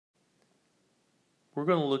We're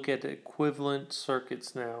going to look at equivalent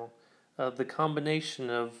circuits now, the combination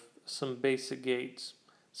of some basic gates.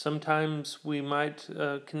 Sometimes we might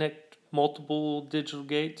connect multiple digital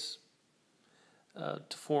gates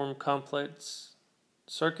to form complex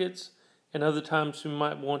circuits, and other times we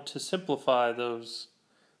might want to simplify those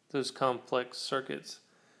complex circuits.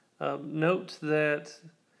 Note that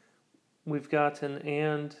we've got an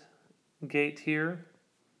AND gate here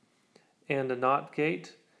and a NOT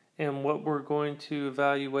gate. And what we're going to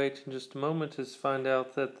evaluate in just a moment is find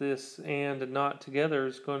out that this AND and NOT together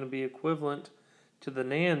is going to be equivalent to the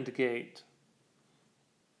NAND gate.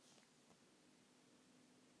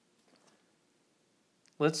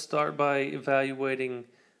 Let's start by evaluating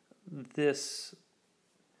this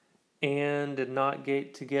AND and NOT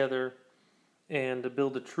gate together and to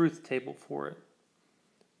build a truth table for it.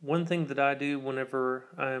 One thing that I do whenever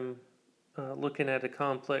I'm looking at a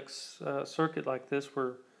complex circuit like this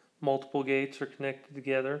where multiple gates are connected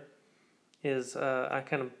together is I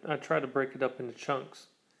try to break it up into chunks,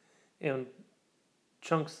 and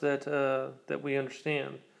chunks that we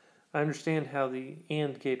understand. I understand how the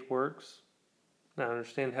AND gate works, and I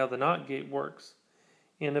understand how the NOT gate works.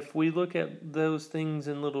 And if we look at those things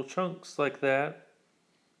in little chunks like that,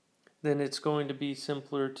 then it's going to be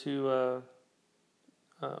simpler to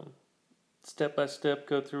step by step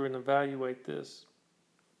go through and evaluate this.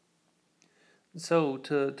 So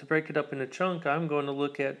to break it up in a chunk, I'm going to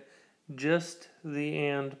look at just the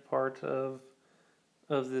AND part of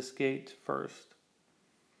this gate first.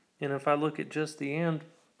 And if I look at just the AND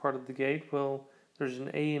part of the gate, well, there's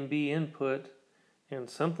an A and B input and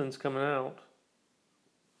something's coming out.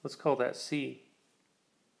 Let's call that C.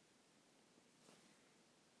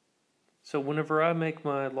 So whenever I make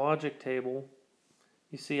my logic table,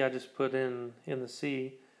 you see I just put in the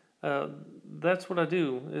C. That's what I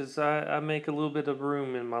do, is I make a little bit of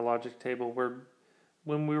room in my logic table where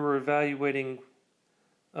when we were evaluating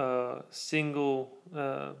single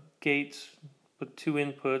gates with two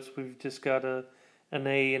inputs, we've just got an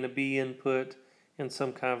A and a B input and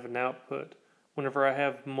some kind of an output. Whenever I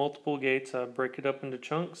have multiple gates, I break it up into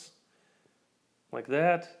chunks like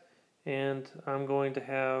that, and I'm going to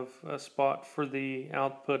have a spot for the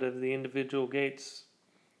output of the individual gates.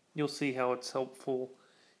 You'll see how it's helpful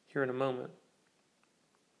here in a moment.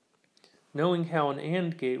 Knowing how an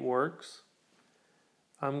AND gate works,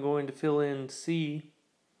 I'm going to fill in C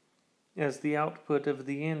as the output of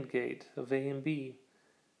the AND gate of A and B.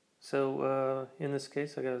 So in this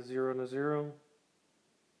case, I got a 0 and a 0,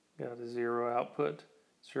 got a 0 output,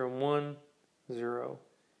 0 and 1, 0.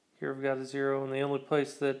 Here we've got a 0, and the only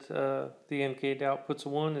place that the AND gate outputs a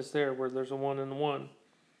 1 is there, where there's a 1 and a 1.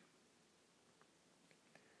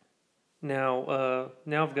 Now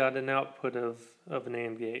I've got an output of an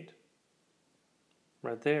AND gate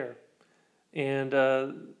right there. And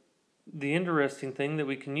the interesting thing that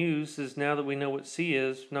we can use is, now that we know what C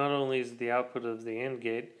is, not only is it the output of the AND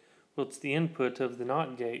gate, well, it's the input of the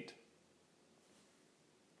NOT gate.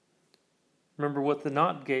 Remember, what the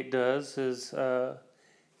NOT gate does is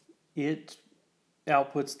it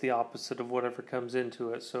outputs the opposite of whatever comes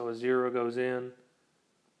into it. So a 0 goes in,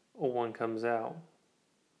 a 1 comes out.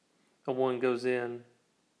 A 1 goes in,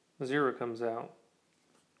 a 0 comes out.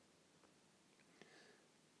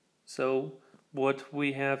 So what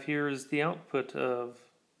we have here is the output of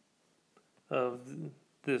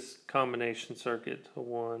this combination circuit, a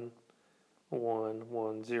 1, a 1,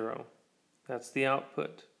 1, 0. That's the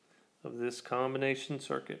output of this combination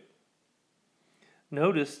circuit.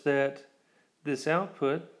 Notice that this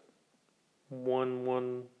output, 1,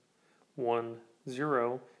 1, 1,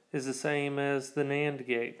 0, is the same as the NAND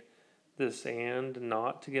gate. This AND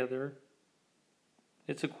NOT together,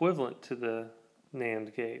 it's equivalent to the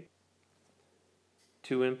NAND gate.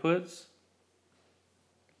 Two inputs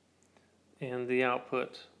and the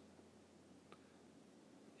output.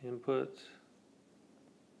 Input,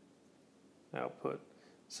 output.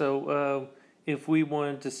 So if we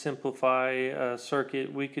wanted to simplify a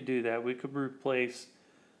circuit, we could do that. We could replace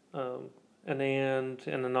an AND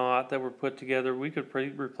and a NOT that were put together. We could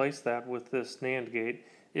replace that with this NAND gate.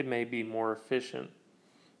 It may be more efficient.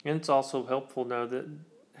 And it's also helpful to know that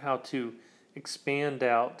how to expand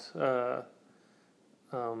out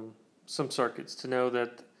some circuits, to know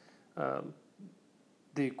that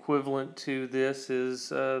the equivalent to this is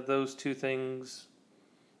those two things,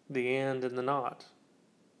 the AND and the NOT.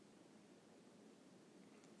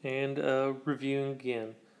 And reviewing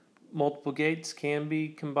again, multiple gates can be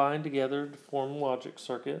combined together to form a logic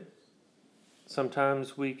circuit.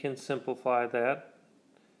 Sometimes we can simplify that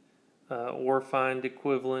or find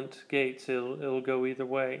equivalent gates. It'll go either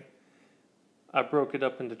way. I broke it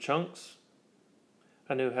up into chunks.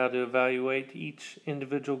 I knew how to evaluate each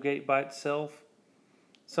individual gate by itself.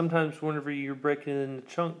 Sometimes whenever you're breaking it into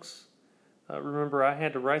chunks, remember I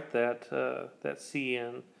had to write that C in,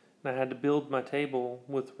 and I had to build my table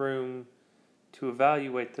with room to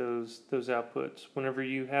evaluate those outputs. Whenever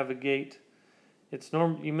you have a gate, it's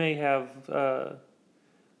normal. You may have the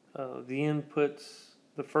inputs,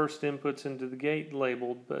 the first inputs into the gate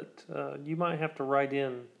labeled, but you might have to write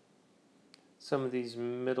in some of these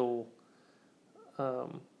middle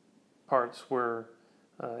parts where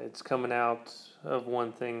it's coming out of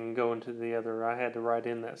one thing and going to the other. I had to write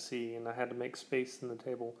in that C, and I had to make space in the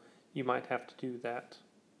table. You might have to do that.